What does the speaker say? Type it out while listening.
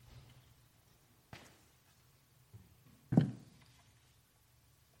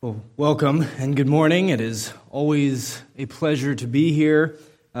Well, welcome and good morning. It is always a pleasure to be here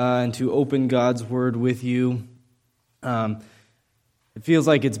and to open God's Word with you. It feels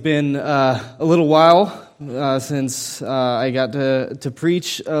like it's been a little while since I got to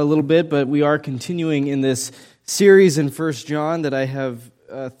preach a little bit, but we are continuing in this series in 1 John that I have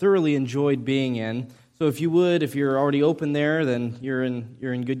thoroughly enjoyed being in. So if you're already open there, then you're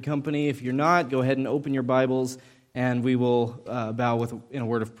in good company. If you're not, go ahead and open your Bibles, and we will bow in a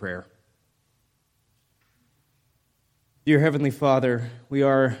word of prayer. Dear Heavenly Father, we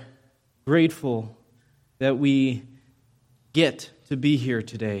are grateful that we get to be here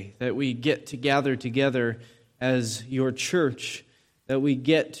today, that we get to gather together as your church, that we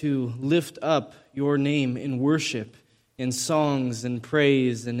get to lift up your name in worship, in songs and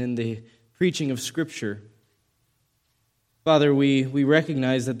praise, and in the preaching of Scripture. Father, we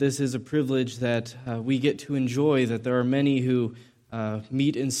recognize that this is a privilege that we get to enjoy, that there are many who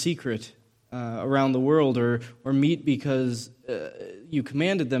meet in secret around the world or meet because you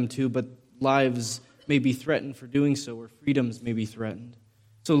commanded them to, but lives may be threatened for doing so, or freedoms may be threatened.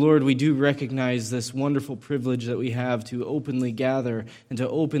 So, Lord, we do recognize this wonderful privilege that we have to openly gather and to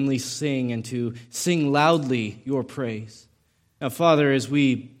openly sing and to sing loudly your praise. Now, Father, as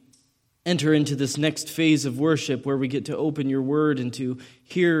we enter into this next phase of worship where we get to open your word and to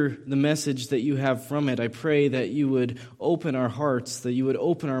hear the message that you have from it, I pray that you would open our hearts, that you would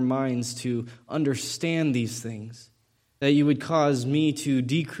open our minds to understand these things, that you would cause me to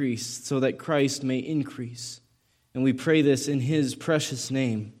decrease so that Christ may increase. And we pray this in his precious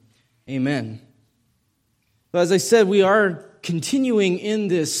name. Amen. But as I said, we are continuing in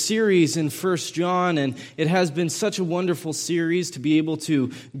this series in 1 John, and it has been such a wonderful series to be able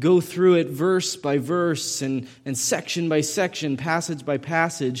to go through it verse by verse and section by section, passage by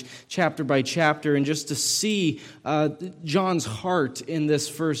passage, chapter by chapter, and just to see John's heart in this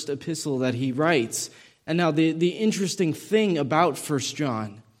first epistle that he writes. And now the interesting thing about 1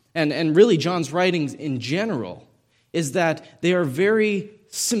 John, and really John's writings in general, is that they are very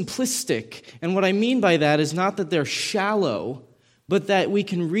simplistic. And what I mean by that is not that they're shallow, but that we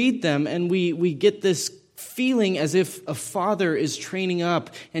can read them and we get this feeling as if a father is training up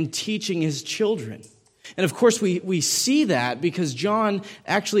and teaching his children. And of course we see that because John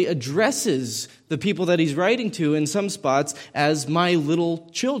actually addresses the people that he's writing to in some spots as my little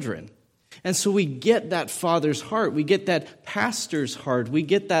children. And so we get that father's heart, we get that pastor's heart, we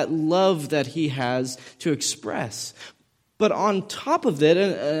get that love that he has to express. But on top of that,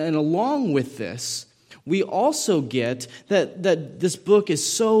 and along with this, we also get that this book is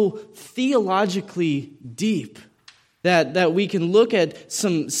so theologically deep that we can look at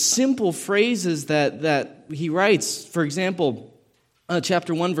some simple phrases that he writes. For example,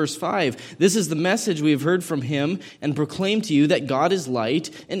 chapter 1, verse 5, "This is the message we have heard from him and proclaim to you that God is light,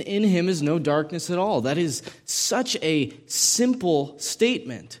 and in him is no darkness at all." That is such a simple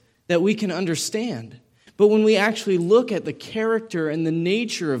statement that we can understand. But when we actually look at the character and the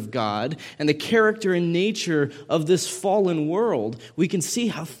nature of God and the character and nature of this fallen world, we can see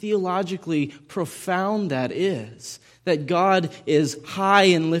how theologically profound that is. That God is high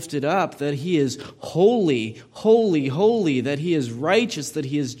and lifted up, that he is holy, holy, holy, that he is righteous, that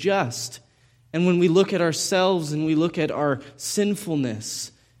he is just. And when we look at ourselves and we look at our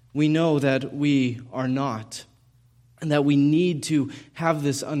sinfulness, we know that we are not, and that we need to have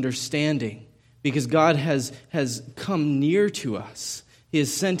this understanding. Because God has come near to us. He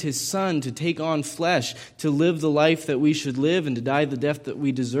has sent his Son to take on flesh, to live the life that we should live and to die the death that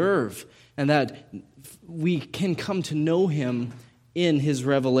we deserve. And that we can come to know him in his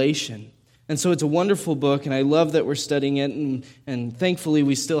revelation. And so it's a wonderful book, and I love that we're studying it. And thankfully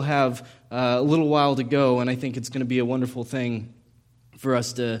we still have a little while to go, and I think it's going to be a wonderful thing for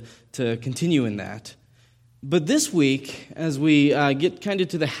us to continue in that. But this week, as we get kind of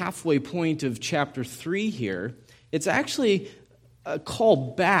to the halfway point of chapter 3 here, it's actually a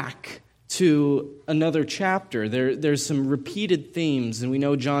call back to another chapter. There's some repeated themes, and we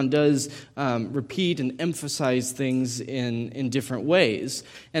know John does repeat and emphasize things in different ways.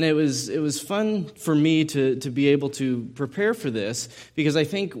 And it was fun for me to be able to prepare for this, because I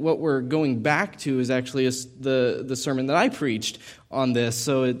think what we're going back to is actually the sermon that I preached on this.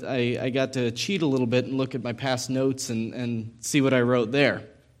 So I got to cheat a little bit and look at my past notes and see what I wrote there.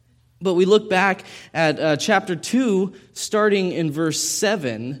 But we look back at chapter 2, starting in verse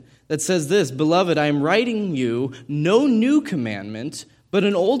 7, that says this, "Beloved, I am writing you no new commandment, but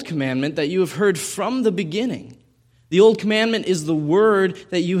an old commandment that you have heard from the beginning. The old commandment is the word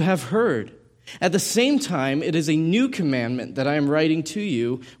that you have heard. At the same time, it is a new commandment that I am writing to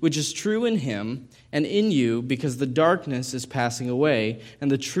you, which is true in him and in you, because the darkness is passing away and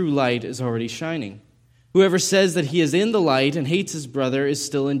the true light is already shining. Whoever says that he is in the light and hates his brother is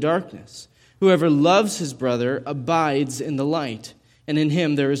still in darkness. Whoever loves his brother abides in the light, and in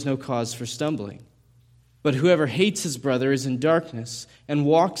him there is no cause for stumbling. But whoever hates his brother is in darkness and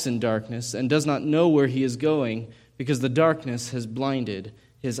walks in darkness and does not know where he is going, because the darkness has blinded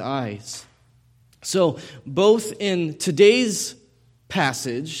his eyes. So, both in today's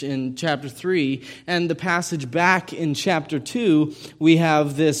passage in chapter 3 and the passage back in chapter 2, we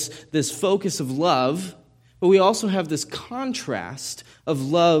have this focus of love, but we also have this contrast of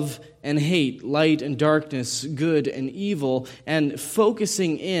love and hate, light and darkness, good and evil, and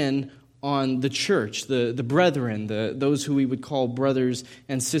focusing in on the church, the brethren, those who we would call brothers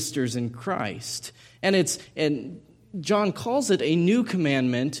and sisters in Christ. And John calls it a new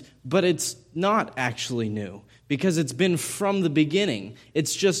commandment, but it's not actually new, because it's been from the beginning.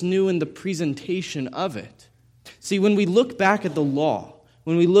 It's just new in the presentation of it. See, when we look back at the law,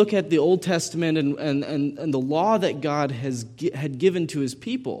 when we look at the Old Testament and the law that God had given to his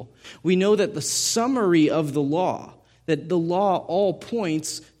people, we know that the summary of the law, that the law all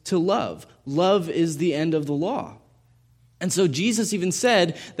points to love. Love is the end of the law. And so Jesus even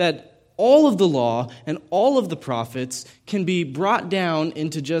said that all of the law and all of the prophets can be brought down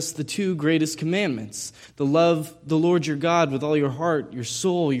into just the two greatest commandments: to love the Lord your God with all your heart, your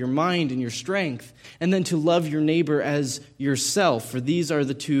soul, your mind, and your strength, and then to love your neighbor as yourself, for these are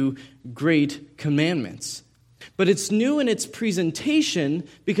the two great commandments. But it's new in its presentation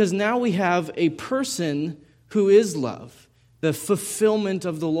because now we have a person who is love, the fulfillment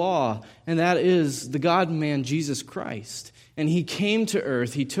of the law, and that is the God-man, Jesus Christ. And he came to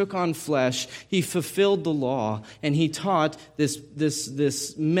earth, he took on flesh, he fulfilled the law, and he taught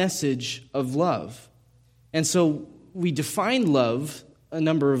this message of love. And so we defined love a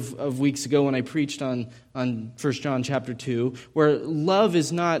number of weeks ago when I preached on 1 John chapter 2, where love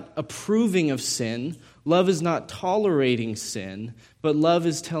is not approving of sin, love is not tolerating sin, but love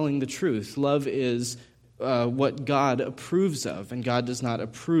is telling the truth. Love is what God approves of, and God does not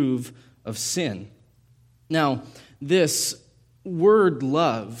approve of sin. Now, this word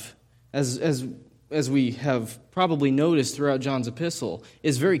love, as we have probably noticed throughout John's epistle,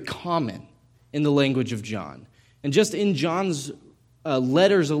 is very common in the language of John. And just in John's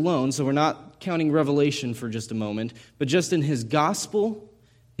letters alone, so we're not counting Revelation for just a moment, but just in his gospel,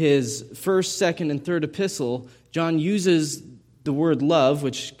 his first, second, and third epistle, John uses the word love,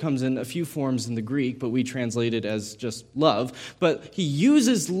 which comes in a few forms in the Greek, but we translate it as just love. But he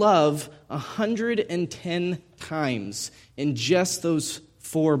uses love 110 times in just those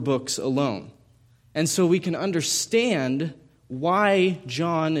 4 books alone. And so we can understand why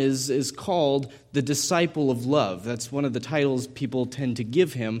John is called the disciple of love. That's one of the titles people tend to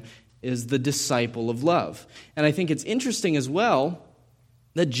give him, is the disciple of love. And I think it's interesting as well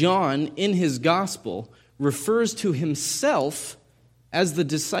that John, in his gospel, refers to himself as the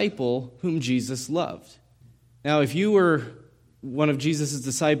disciple whom Jesus loved. Now, if you were one of Jesus'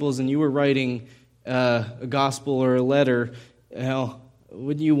 disciples and you were writing a gospel or a letter,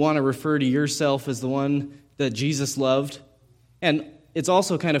 wouldn't you want to refer to yourself as the one that Jesus loved? And it's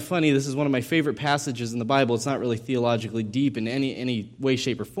also kind of funny, this is one of my favorite passages in the Bible. It's not really theologically deep in any way,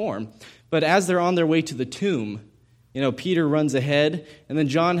 shape, or form. But as they're on their way to the tomb, Peter runs ahead, and then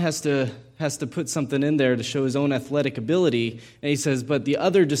John has to put something in there to show his own athletic ability. And he says, but the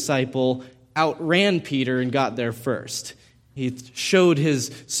other disciple outran Peter and got there first. He showed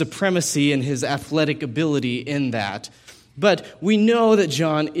his supremacy and his athletic ability in that. But we know that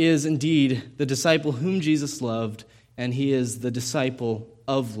John is indeed the disciple whom Jesus loved, and he is the disciple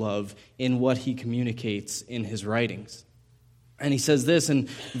of love in what he communicates in his writings. And he says this in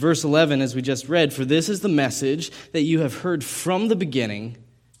verse 11, as we just read, "For this is the message that you have heard from the beginning,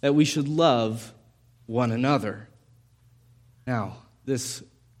 that we should love one another." Now, this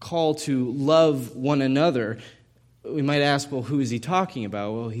call to love one another, we might ask, well, who is he talking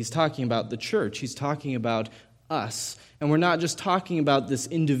about? Well, he's talking about the church. He's talking about us. And we're not just talking about this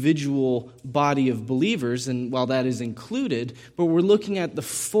individual body of believers, and while that is included, but we're looking at the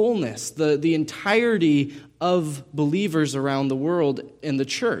fullness, the entirety of believers around the world in the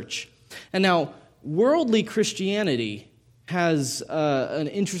church. And now, worldly Christianity has an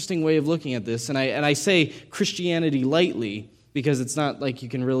interesting way of looking at this, and I say Christianity lightly because it's not like you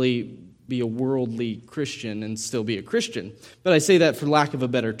can really be a worldly Christian and still be a Christian, but I say that for lack of a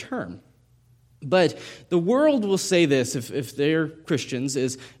better term. But the world will say this, if they're Christians,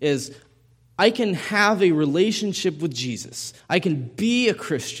 is I can have a relationship with Jesus. I can be a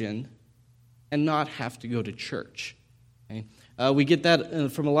Christian, and not have to go to church. Okay? We get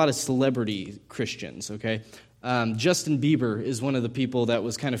that from a lot of celebrity Christians, okay? Justin Bieber is one of the people that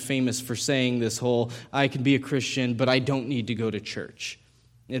was kind of famous for saying this whole, I can be a Christian, but I don't need to go to church.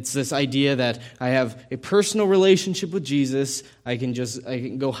 It's this idea that I have a personal relationship with Jesus. I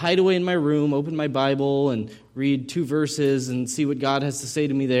can go hide away in my room, open my Bible, and read 2 verses and see what God has to say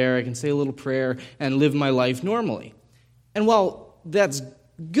to me there. I can say a little prayer and live my life normally. And while that's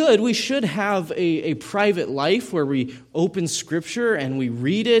good, we should have a private life where we open Scripture and we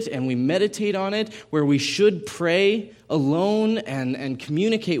read it and we meditate on it, where we should pray alone and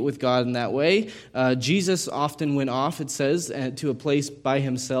communicate with God in that way. Jesus often went off, it says, to a place by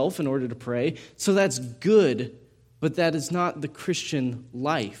himself in order to pray. So that's good, but that is not the Christian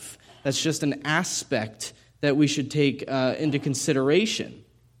life. That's just an aspect that we should take into consideration.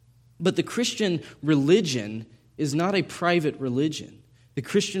 But the Christian religion is not a private religion. The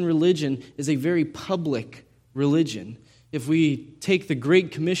Christian religion is a very public religion. If we take the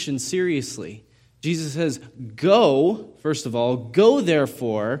Great Commission seriously, Jesus says, go, first of all, go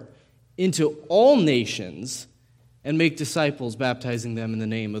therefore into all nations and make disciples, baptizing them in the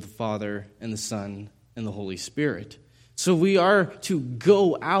name of the Father and the Son and the Holy Spirit. So we are to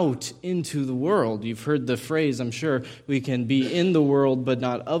go out into the world. You've heard the phrase, I'm sure, we can be in the world but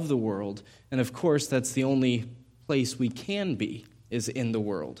not of the world. And of course, that's the only place we can be, is in the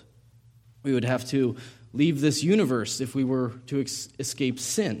world. We would have to leave this universe if we were to escape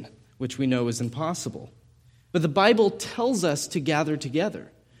sin, which we know is impossible. But the Bible tells us to gather together.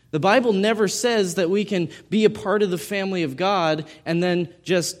 The Bible never says that we can be a part of the family of God and then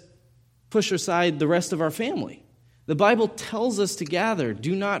just push aside the rest of our family. The Bible tells us to gather.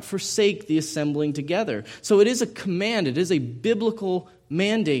 Do not forsake the assembling together. So it is a command. It is a biblical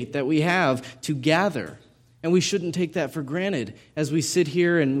mandate that we have to gather. And we shouldn't take that for granted as we sit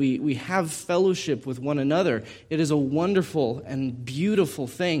here and we have fellowship with one another. It is a wonderful and beautiful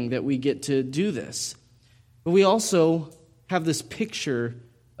thing that we get to do this. But we also have this picture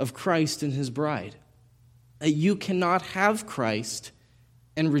of Christ and his bride. That you cannot have Christ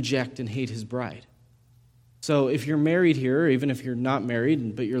and reject and hate his bride. So if you're married here, or even if you're not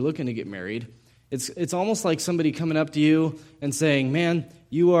married, but you're looking to get married, it's almost like somebody coming up to you and saying, man,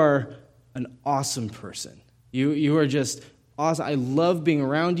 you are an awesome person. You are just awesome. I love being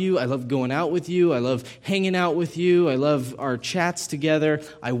around you. I love going out with you. I love hanging out with you. I love our chats together.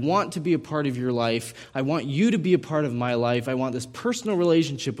 I want to be a part of your life. I want you to be a part of my life. I want this personal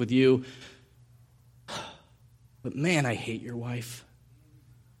relationship with you. But man, I hate your wife.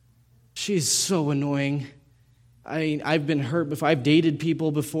 She's so annoying. I've been hurt before. I've dated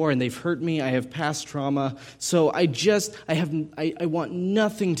people before, and they've hurt me. I have past trauma. So I want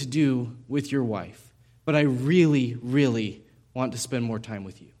nothing to do with your wife. But I really, really want to spend more time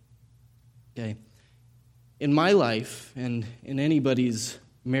with you. Okay? In my life, and in anybody's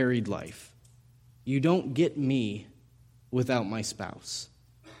married life, you don't get me without my spouse.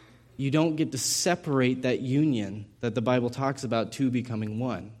 You don't get to separate that union that the Bible talks about, two becoming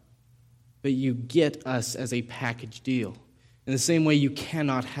one. But you get us as a package deal. In the same way, you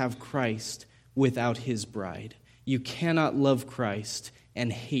cannot have Christ without his bride. You cannot love Christ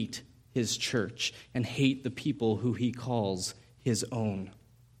and hate his church and hate the people who he calls his own.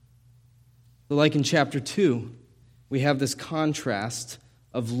 So like in chapter 2, we have this contrast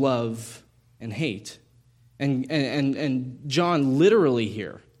of love and hate. And John literally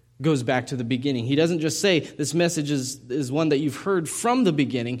here goes back to the beginning. He doesn't just say this message is one that you've heard from the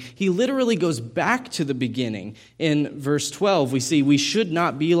beginning. He literally goes back to the beginning. In verse 12, we see, we should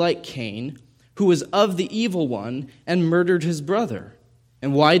not be like Cain, who was of the evil one and murdered his brother.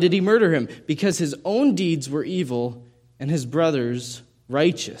 And why did he murder him? Because his own deeds were evil and his brother's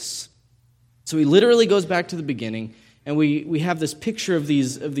righteous. So he literally goes back to the beginning, and we have this picture of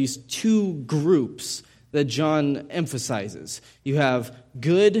these two groups that John emphasizes. You have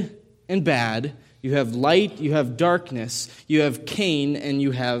good and bad, you have light, you have darkness, you have Cain, and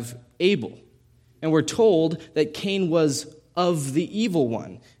you have Abel. And we're told that Cain was of the evil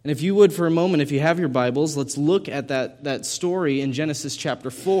one. And if you would for a moment, if you have your Bibles, let's look at that story in Genesis chapter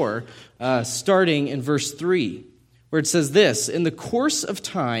 4, starting in verse 3, where it says this, in the course of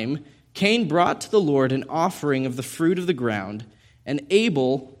time, Cain brought to the Lord an offering of the fruit of the ground, and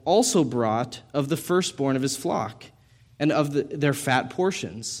Abel also brought of the firstborn of his flock, and of their fat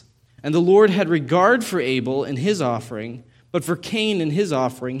portions. And the Lord had regard for Abel and his offering, but for Cain and his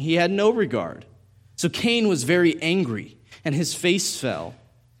offering he had no regard. So Cain was very angry, and his face fell.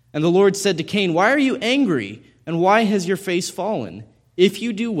 And the Lord said to Cain, why are you angry, and why has your face fallen? If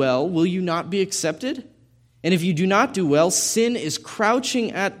you do well, will you not be accepted? And if you do not do well, sin is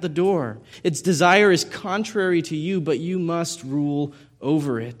crouching at the door. Its desire is contrary to you, but you must rule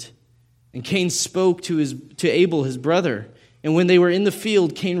over it." And Cain spoke to Abel, his brother. And when they were in the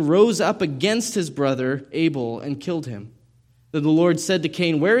field, Cain rose up against his brother Abel and killed him. Then the Lord said to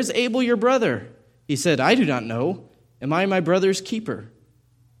Cain, "Where is Abel your brother?" He said, "I do not know. Am I my brother's keeper?"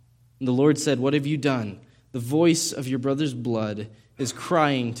 And the Lord said, "What have you done? The voice of your brother's blood is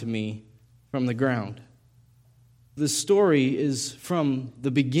crying to me from the ground." The story is from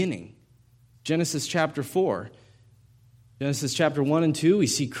the beginning. Genesis chapter 4. Genesis chapter 1 and 2, we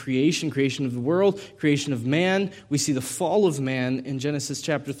see creation of the world, creation of man. We see the fall of man in Genesis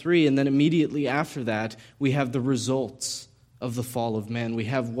chapter 3, and then immediately after that, we have the results of the fall of man. We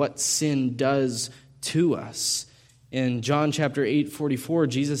have what sin does to us. In John chapter 8:44,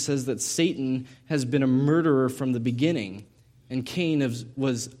 Jesus says that Satan has been a murderer from the beginning, and Cain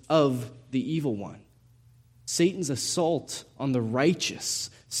was of the evil one. Satan's assault on the righteous,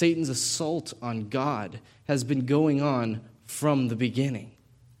 Satan's assault on God has been going on from the beginning.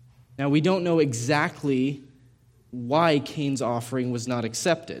 Now, we don't know exactly why Cain's offering was not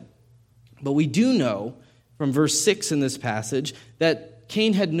accepted, but we do know from verse 6 in this passage that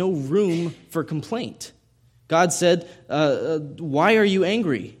Cain had no room for complaint. God said, "Why are you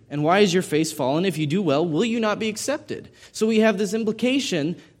angry? And why is your face fallen? If you do well, will you not be accepted?" So we have this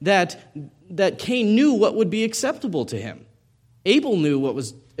implication that Cain knew what would be acceptable to him. Abel knew what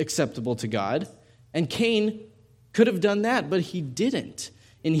was acceptable to God, and Cain could have done that, but he didn't.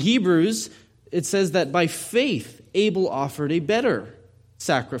 In Hebrews, it says that by faith, Abel offered a better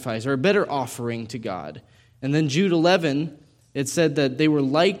sacrifice or a better offering to God. And then Jude 11, it said that they were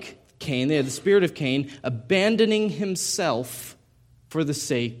like Cain, they had the spirit of Cain, abandoning himself for the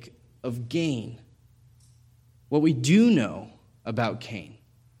sake of gain. What we do know about Cain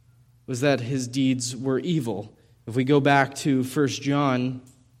was that his deeds were evil. If we go back to 1 John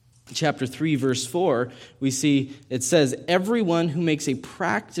chapter 3, verse 4, we see it says, "Everyone who makes a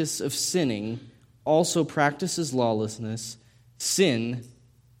practice of sinning also practices lawlessness. Sin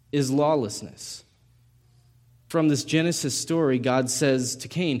is lawlessness." From this Genesis story, God says to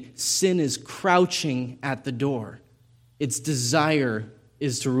Cain, sin is crouching at the door. Its desire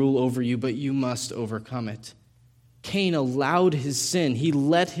is to rule over you, but you must overcome it. Cain allowed his sin, he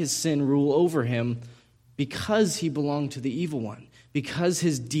let his sin rule over him because he belonged to the evil one. Because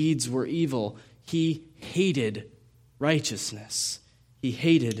his deeds were evil, he hated righteousness. He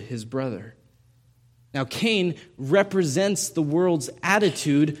hated his brother. Now, Cain represents the world's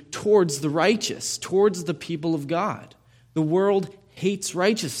attitude towards the righteous, towards the people of God. The world hates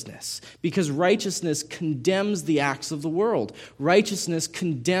righteousness because righteousness condemns the acts of the world. Righteousness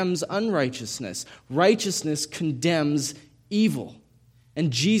condemns unrighteousness. Righteousness condemns evil.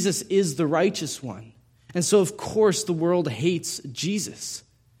 And Jesus is the righteous one. And so, of course, the world hates Jesus.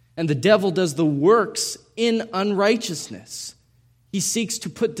 And the devil does the works in unrighteousness. He seeks to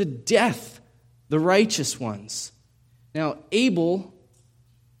put to death the righteous ones. Now, Abel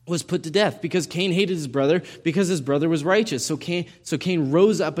was put to death because Cain hated his brother, because his brother was righteous. So Cain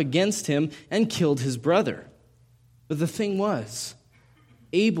rose up against him and killed his brother. But the thing was,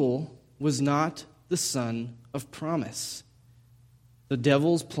 Abel was not the son of promise. The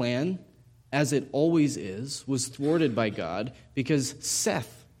devil's plan, as it always is, was thwarted by God because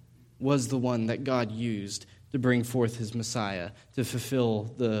Seth was the one that God used to bring forth his Messiah, to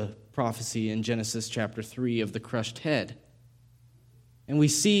fulfill the prophecy in Genesis chapter 3 of the crushed head. And we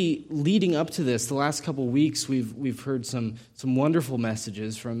see leading up to this, the last couple of weeks, we've heard some wonderful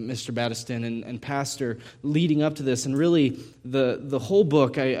messages from Mr. Battiston and Pastor leading up to this. And really, the whole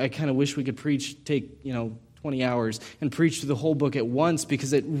book, I kind of wish we could take 20 hours and preach through the whole book at once,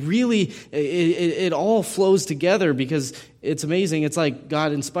 because it really, it all flows together, because it's amazing. It's like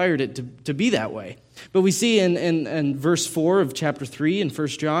God inspired it to be that way. But we see in verse 4 of chapter 3 in 1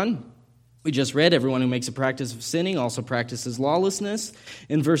 John, we just read, everyone who makes a practice of sinning also practices lawlessness.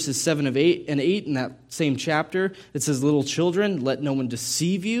 In verses 7 and 8 in that same chapter, it says, "Little children, let no one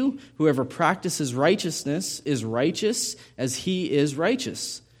deceive you. Whoever practices righteousness is righteous as he is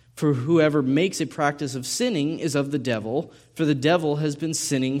righteous. For whoever makes a practice of sinning is of the devil, for the devil has been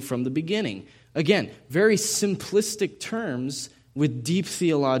sinning from the beginning." Again, very simplistic terms with deep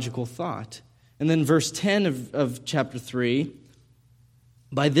theological thought. And then verse 10 of chapter 3,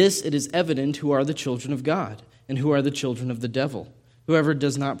 "By this it is evident who are the children of God and who are the children of the devil. Whoever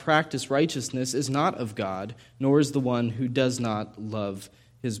does not practice righteousness is not of God, nor is the one who does not love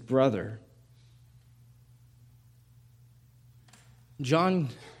his brother." John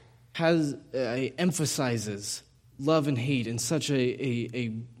emphasizes love and hate in such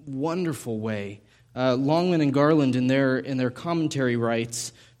a wonderful way. Longman and Garland in their commentary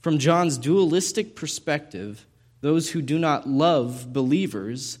writes, "From John's dualistic perspective, those who do not love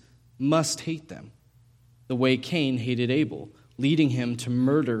believers must hate them, the way Cain hated Abel, leading him to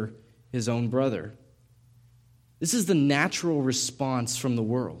murder his own brother." This is the natural response from the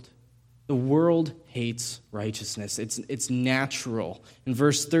world. The world hates righteousness. It's natural. In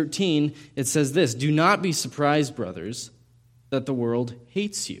verse 13, it says this, "Do not be surprised, brothers, that the world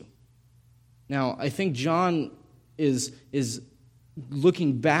hates you." Now, I think John is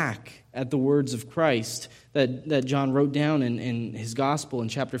looking back at the words of Christ that John wrote down in his gospel in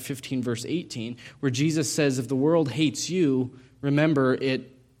chapter 15, verse 18, where Jesus says, "If the world hates you, remember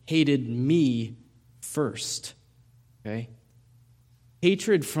it hated me first." Okay?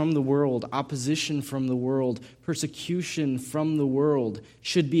 Hatred from the world, opposition from the world, persecution from the world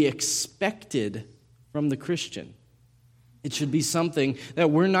should be expected from the Christian. It should be something that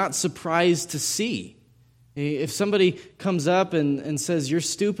we're not surprised to see. If somebody comes up and says, "You're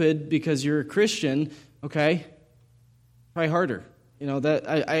stupid because you're a Christian," okay, try harder.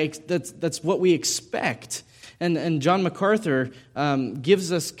 That's what we expect. And John MacArthur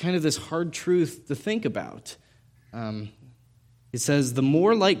gives us kind of this hard truth to think about. It says, "The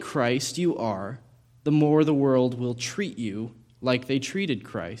more like Christ you are, the more the world will treat you like they treated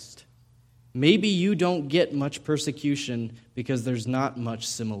Christ. Maybe you don't get much persecution because there's not much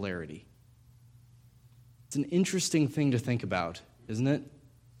similarity." It's an interesting thing to think about, isn't it?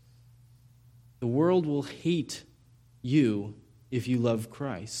 The world will hate you if you love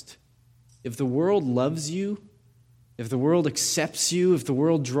Christ. If the world loves you, if the world accepts you, if the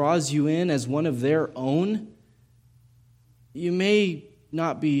world draws you in as one of their own, you may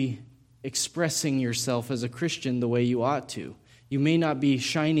not be expressing yourself as a Christian the way you ought to. You may not be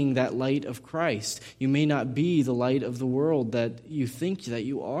shining that light of Christ. You may not be the light of the world that you think that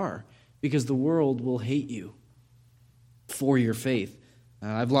you are, because the world will hate you for your faith.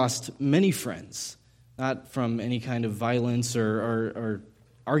 I've lost many friends, not from any kind of violence or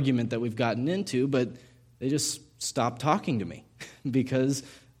argument that we've gotten into, but they just stopped talking to me because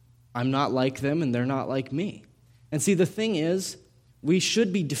I'm not like them and they're not like me. And see, the thing is, we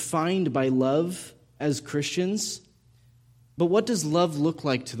should be defined by love as Christians, but what does love look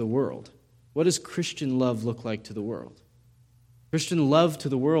like to the world? What does Christian love look like to the world? Christian love to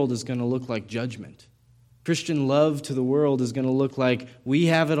the world is going to look like judgment. Christian love to the world is going to look like we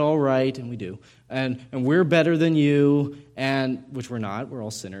have it all right, and we do, and we're better than you, and which we're not, we're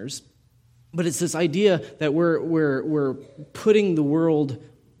all sinners. But it's this idea that we're putting the world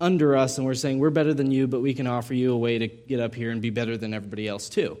under us, and we're saying we're better than you, but we can offer you a way to get up here and be better than everybody else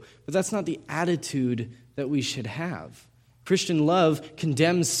too. But that's not the attitude that we should have. Christian love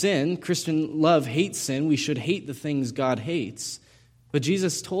condemns sin. Christian love hates sin. We should hate the things God hates. But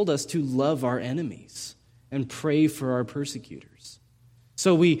Jesus told us to love our enemies and pray for our persecutors.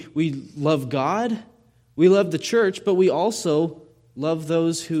 So we love God, we love the church, but we also love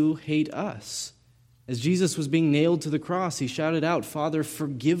those who hate us. As Jesus was being nailed to the cross, he shouted out, "Father,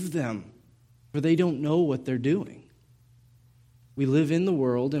 forgive them, for they don't know what they're doing." We live in the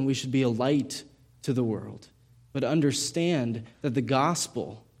world, and we should be a light to the world, but understand that the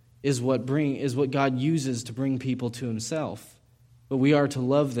gospel is what God uses to bring people to himself. But we are to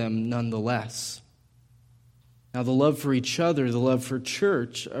love them nonetheless. Now, the love for each other, the love for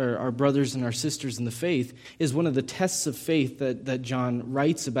church, our brothers and our sisters in the faith, is one of the tests of faith that John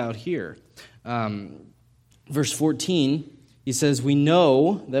writes about here. Verse 14, he says, "We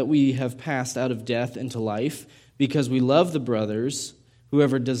know that we have passed out of death into life because we love the brothers.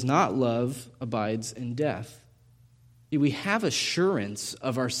 Whoever does not love abides in death." See, we have assurance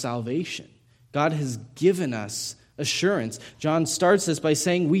of our salvation. God has given us assurance. John starts this by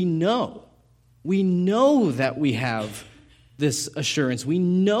saying, we know that we have this assurance. We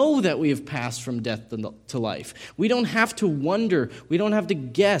know that we have passed from death to life. We don't have to wonder. We don't have to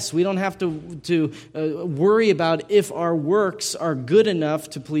guess. We don't have to worry about if our works are good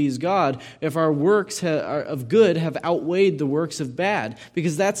enough to please God, if our works of good have outweighed the works of bad,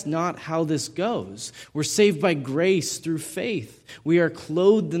 because that's not how this goes. We're saved by grace through faith. We are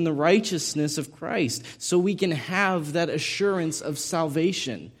clothed in the righteousness of Christ, so we can have that assurance of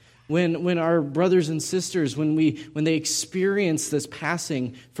salvation. When our brothers and sisters, when they experience this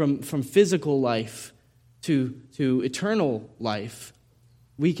passing from physical life to eternal life,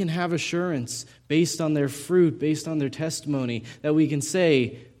 we can have assurance based on their fruit, based on their testimony, that we can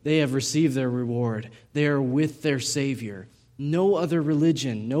say they have received their reward. They are with their Savior. No other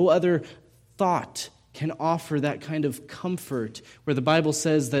religion, no other thought can offer that kind of comfort, where the Bible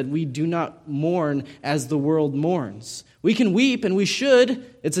says that we do not mourn as the world mourns. We can weep, and we should.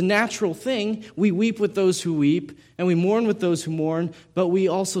 It's a natural thing. We weep with those who weep, and we mourn with those who mourn, but we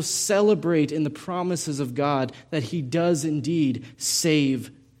also celebrate in the promises of God that He does indeed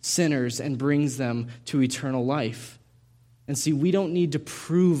save sinners and brings them to eternal life. And see, we don't need to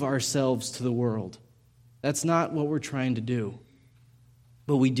prove ourselves to the world. That's not what we're trying to do.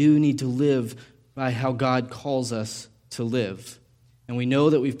 But we do need to live by how God calls us to live. And we know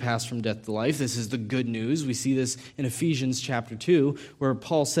that we've passed from death to life. This is the good news. We see this in Ephesians chapter 2, where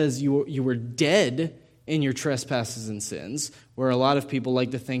Paul says you were dead in your trespasses and sins, where a lot of people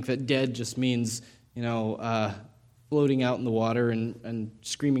like to think that dead just means, floating out in the water and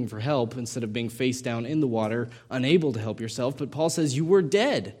screaming for help instead of being face down in the water, unable to help yourself. But Paul says you were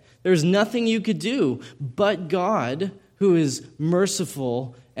dead. There's nothing you could do, but God, who is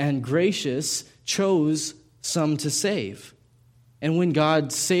merciful and gracious, chose some to save. And when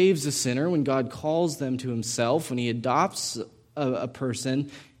God saves a sinner, when God calls them to Himself, when He adopts a person,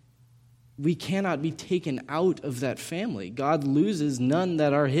 we cannot be taken out of that family. God loses none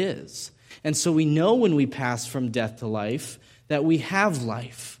that are His. And so we know when we pass from death to life that we have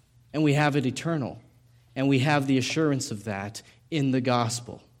life, and we have it eternal. And we have the assurance of that in the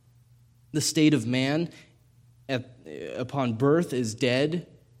gospel. The state of man upon birth is dead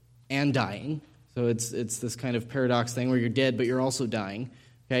and dying. So it's this kind of paradox thing where you're dead, but you're also dying.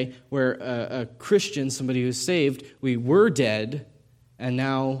 Okay, where a Christian, somebody who's saved, we were dead, and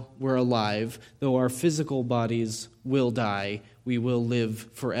now we're alive. Though our physical bodies will die, we will live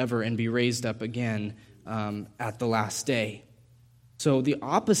forever and be raised up again at the last day. So the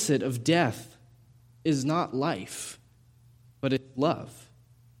opposite of death is not life, but it's love.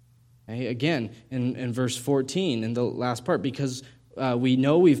 Okay? Again, in verse 14, in the last part, because we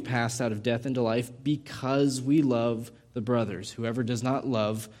know we've passed out of death into life because we love the brothers. Whoever does not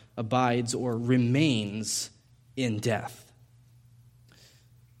love abides or remains in death.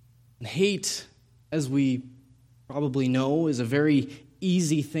 And hate, as we probably know, is a very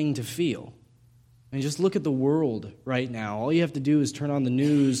easy thing to feel. I mean, just look at the world right now. All you have to do is turn on the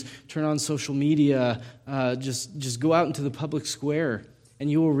news, turn on social media, just go out into the public square,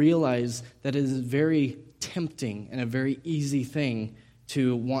 and you will realize that it is very tempting and a very easy thing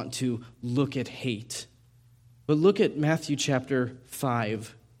to want to look at hate. But look at Matthew chapter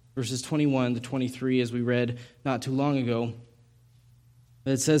 5, verses 21 to 23, as we read not too long ago.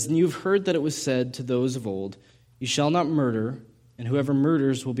 It says, "And you've heard that it was said to those of old, 'You shall not murder, and whoever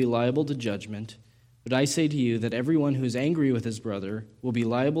murders will be liable to judgment.' But I say to you that everyone who is angry with his brother will be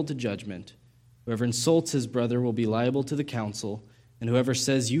liable to judgment. Whoever insults his brother will be liable to the council, and whoever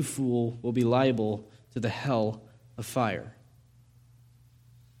says, 'You fool,' will be liable to the hell of fire."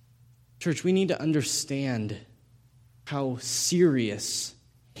 Church, we need to understand how serious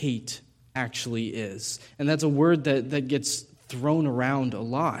hate actually is. And that's a word that gets thrown around a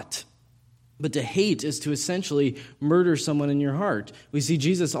lot. But to hate is to essentially murder someone in your heart. We see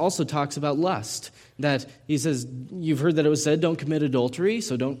Jesus also talks about lust, that he says, you've heard that it was said, don't commit adultery,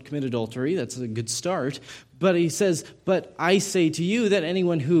 so don't commit adultery. That's a good start. But he says, but I say to you that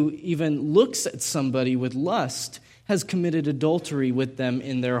anyone who even looks at somebody with lust has committed adultery with them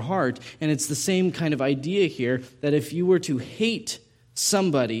in their heart. And it's the same kind of idea here, that if you were to hate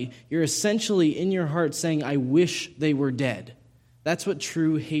somebody, you're essentially in your heart saying, I wish they were dead. That's what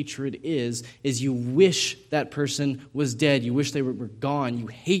true hatred is you wish that person was dead. You wish they were gone. You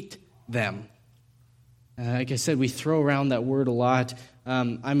hate them. Like I said, we throw around that word a lot.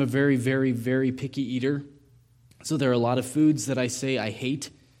 I'm a very, very, very picky eater. So there are a lot of foods that I say I hate,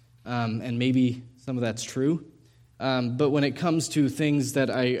 and maybe some of that's true. But when it comes to things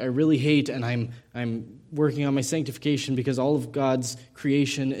that I really hate, and I'm working on my sanctification because all of God's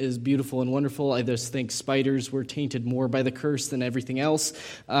creation is beautiful and wonderful. I just think spiders were tainted more by the curse than everything else.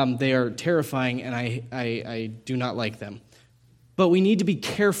 They are terrifying, and I do not like them. But we need to be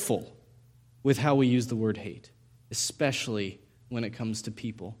careful with how we use the word hate, especially when it comes to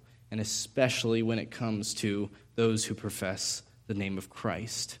people, and especially when it comes to those who profess the name of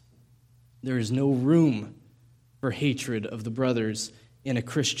Christ. There is no room for hatred of the brothers in a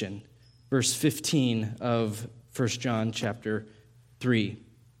Christian. Verse 15 of 1 John chapter 3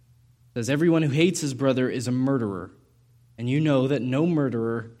 says, "Everyone who hates his brother is a murderer, and you know that no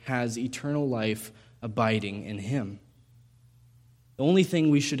murderer has eternal life abiding in him." The only thing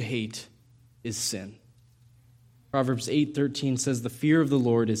we should hate is sin. Proverbs 8:13 says, "The fear of the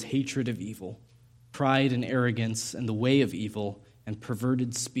Lord is hatred of evil, pride and arrogance and the way of evil and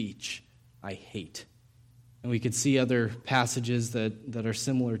perverted speech I hate." And we could see other passages that are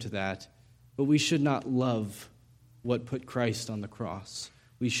similar to that. but we should not love what put Christ on the cross.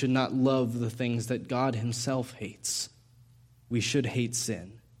 We should not love the things that God himself hates. We should hate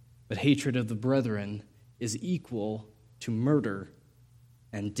sin, but hatred of the brethren is equal to murder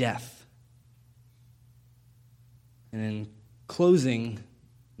and death. And in closing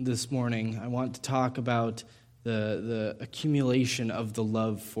this morning, I want to talk about the accumulation of the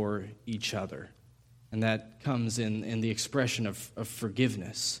love for each other. And that comes in the expression of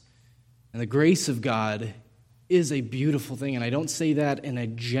forgiveness. And the grace of God is a beautiful thing, and I don't say that in a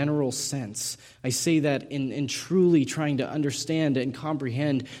general sense. I say that in truly trying to understand and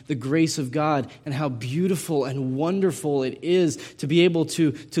comprehend the grace of God and how beautiful and wonderful it is to be able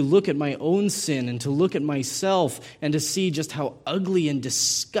to look at my own sin and to look at myself and to see just how ugly and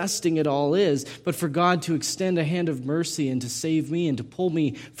disgusting it all is, but for God to extend a hand of mercy and to save me and to pull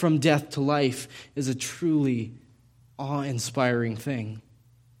me from death to life is a truly awe-inspiring thing.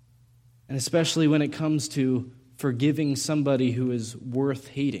 And especially when it comes to forgiving somebody who is worth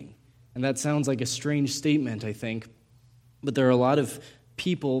hating. And that sounds like a strange statement, I think. But there are a lot of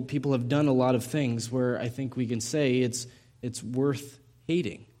people have done a lot of things where I think we can say it's worth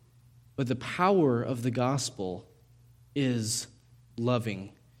hating. But the power of the gospel is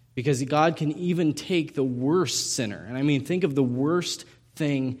loving. Because God can even take the worst sinner. And I mean, think of the worst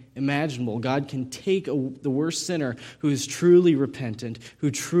thing imaginable. God can take the worst sinner who is truly repentant,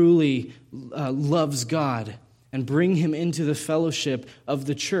 who truly loves God, and bring him into the fellowship of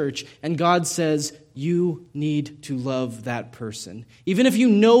the church. And God says, you need to love that person. Even if you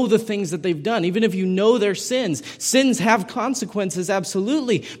know the things that they've done, even if you know their sins. Sins have consequences,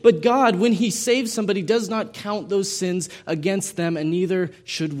 absolutely. But God, when he saves somebody, does not count those sins against them, and neither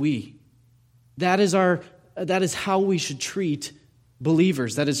should we. That is how we should treat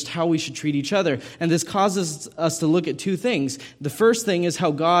believers. That is how we should treat each other. And this causes us to look at two things. The first thing is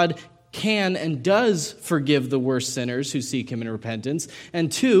how God can and does forgive the worst sinners who seek him in repentance. And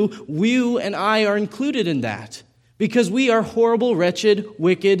two, you and I are included in that because we are horrible, wretched,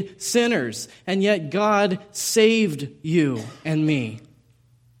 wicked sinners. And yet God saved you and me.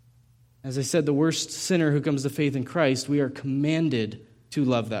 As I said, the worst sinner who comes to faith in Christ, we are commanded to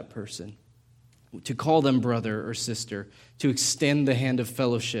love that person, to call them brother or sister, to extend the hand of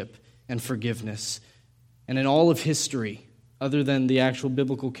fellowship and forgiveness. And in all of history, other than the actual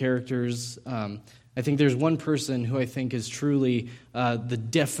biblical characters, I think there's one person who I think is truly the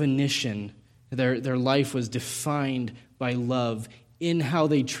definition. Their life was defined by love in how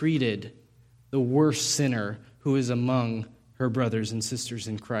they treated the worst sinner who is among her brothers and sisters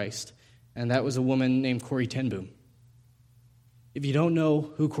in Christ. And that was a woman named Corrie ten Boom. If you don't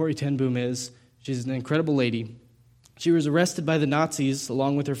know who Corrie ten Boom is, she's an incredible lady. She was arrested by the Nazis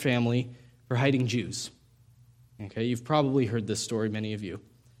along with her family for hiding Jews. Okay, you've probably heard this story, many of you,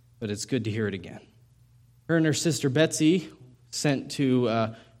 but it's good to hear it again. Her and her sister Betsy sent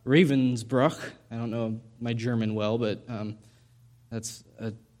to Ravensbrück. I don't know my German well, but that's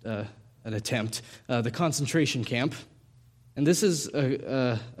an attempt. The concentration camp. And this is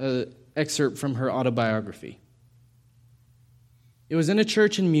an excerpt from her autobiography. It was in a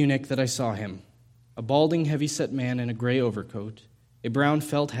church in Munich that I saw him, a balding, heavy-set man in a gray overcoat, a brown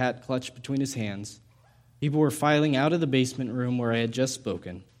felt hat clutched between his hands. People were filing out of the basement room where I had just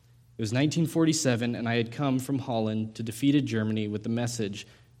spoken. It was 1947, and I had come from Holland to defeated Germany with the message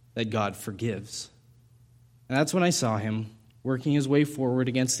that God forgives. And that's when I saw him, working his way forward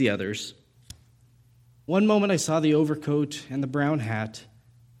against the others. One moment I saw the overcoat and the brown hat,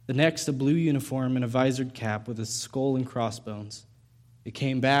 the next a blue uniform and a visored cap with a skull and crossbones. It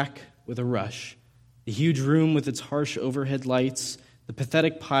came back with a rush. The huge room with its harsh overhead lights, the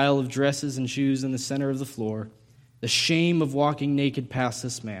pathetic pile of dresses and shoes in the center of the floor, the shame of walking naked past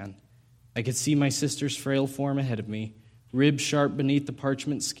this man. I could see my sister's frail form ahead of me, ribs sharp beneath the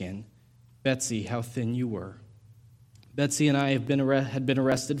parchment skin. Betsy, how thin you were. Betsy and I had been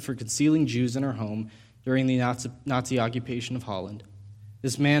arrested for concealing Jews in our home during the Nazi occupation of Holland.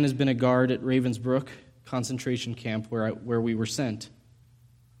 This man has been a guard at Ravensbrück concentration camp where we were sent.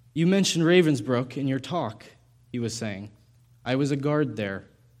 You mentioned Ravensbrück in your talk, he was saying. I was a guard there.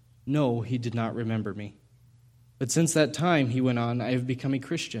 No, he did not remember me. But since that time, he went on, I have become a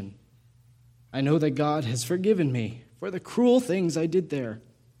Christian. I know that God has forgiven me for the cruel things I did there.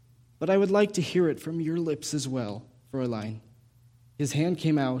 But I would like to hear it from your lips as well, Fräulein. His hand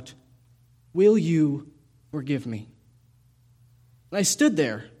came out. Will you forgive me? And I stood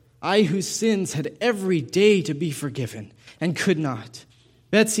there, I whose sins had every day to be forgiven, and could not.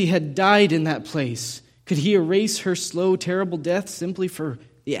 Betsy had died in that place. Could he erase her slow, terrible death simply for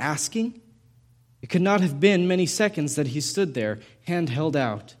the asking? It could not have been many seconds that he stood there, hand held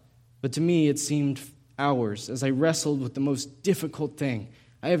out. But to me, it seemed hours as I wrestled with the most difficult thing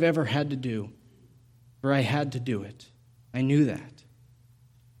I have ever had to do, for I had to do it. I knew that.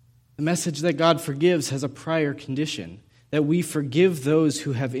 The message that God forgives has a prior condition, that we forgive those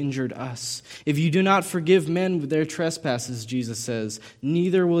who have injured us. If you do not forgive men their trespasses, Jesus says,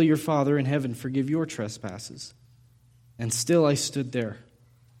 neither will your Father in heaven forgive your trespasses. And still I stood there,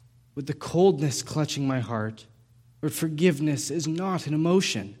 with the coldness clutching my heart, but forgiveness is not an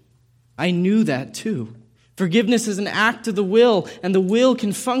emotion. I knew that too. Forgiveness is an act of the will, and the will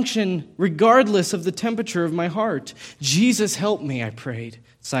can function regardless of the temperature of my heart. Jesus, help me, I prayed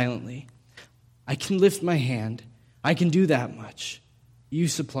silently. I can lift my hand. I can do that much. You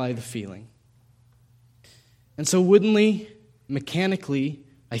supply the feeling. And so woodenly, mechanically,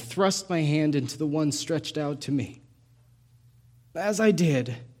 I thrust my hand into the one stretched out to me. As I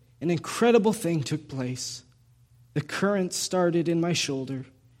did, an incredible thing took place. The current started in my shoulder,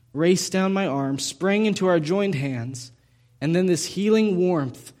 raced down my arm, sprang into our joined hands, and then this healing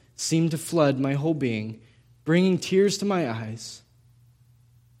warmth seemed to flood my whole being, bringing tears to my eyes.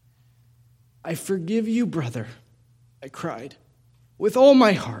 I forgive you, brother, I cried, with all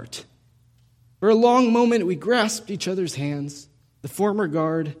my heart. For a long moment we grasped each other's hands, the former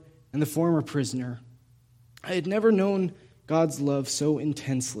guard and the former prisoner. I had never known God's love so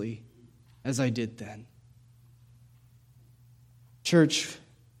intensely as I did then. Church,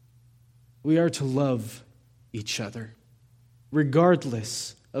 we are to love each other,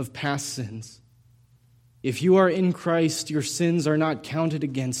 regardless of past sins. If you are in Christ, your sins are not counted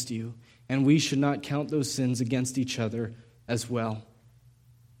against you, and we should not count those sins against each other as well.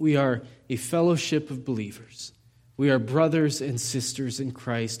 We are a fellowship of believers. We are brothers and sisters in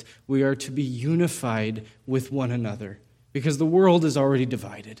Christ. We are to be unified with one another, because the world is already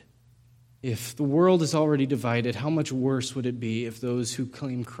divided. If the world is already divided, how much worse would it be if those who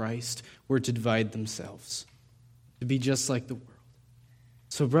claim Christ were to divide themselves, to be just like the world?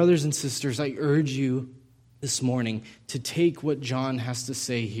 So, brothers and sisters, I urge you this morning to take what John has to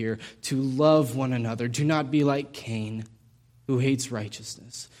say here, to love one another. Do not be like Cain, who hates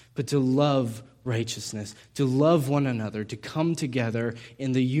righteousness, but to love righteousness, to love one another, to come together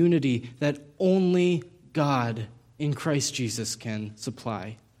in the unity that only God in Christ Jesus can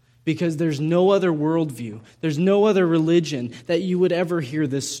supply. Because there's no other worldview, there's no other religion that you would ever hear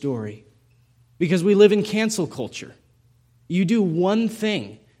this story. Because we live in cancel culture. You do one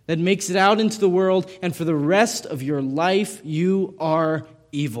thing that makes it out into the world, and for the rest of your life, you are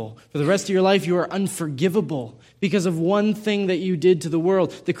evil. For the rest of your life, you are unforgivable because of one thing that you did to the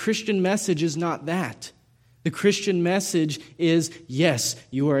world. The Christian message is not that. The Christian message is, yes,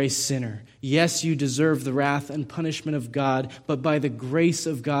 you are a sinner. Yes, you deserve the wrath and punishment of God, but by the grace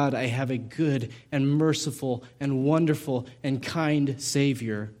of God, I have a good and merciful and wonderful and kind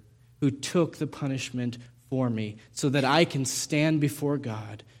Savior who took the punishment for me so that I can stand before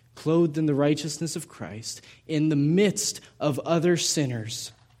God, clothed in the righteousness of Christ, in the midst of other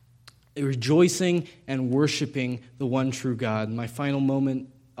sinners, rejoicing and worshiping the one true God. In my final moment,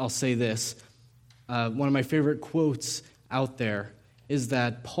 I'll say this. One of my favorite quotes out there is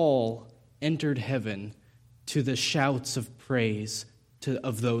that Paul entered heaven to the shouts of praise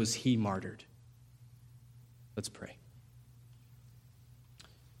of those he martyred. Let's pray.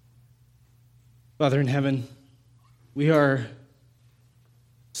 Father in heaven, we are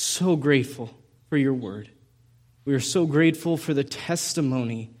so grateful for your word. We are so grateful for the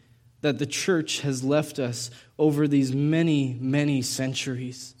testimony that the church has left us over these many, many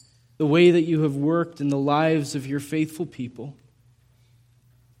centuries. The way that you have worked in the lives of your faithful people.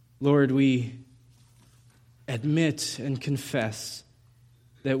 Lord, we admit and confess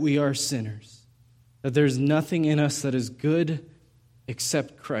that we are sinners, that there's nothing in us that is good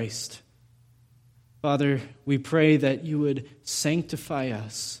except Christ. Father, we pray that you would sanctify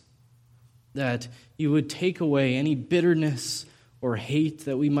us, that you would take away any bitterness or hate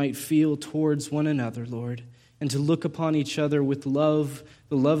that we might feel towards one another, Lord, and to look upon each other with love,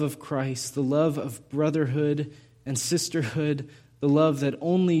 the love of Christ, the love of brotherhood and sisterhood, the love that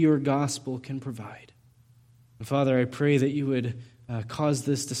only your gospel can provide. And Father, I pray that you would cause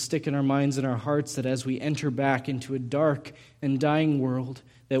this to stick in our minds and our hearts, that as we enter back into a dark and dying world,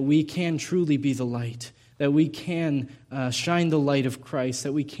 that we can truly be the light, that we can shine the light of Christ,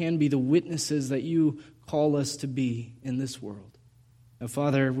 that we can be the witnesses that you call us to be in this world. Now,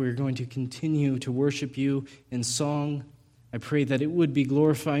 Father, we're going to continue to worship you in song. I pray that it would be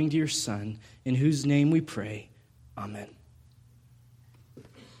glorifying to your Son, in whose name we pray. Amen.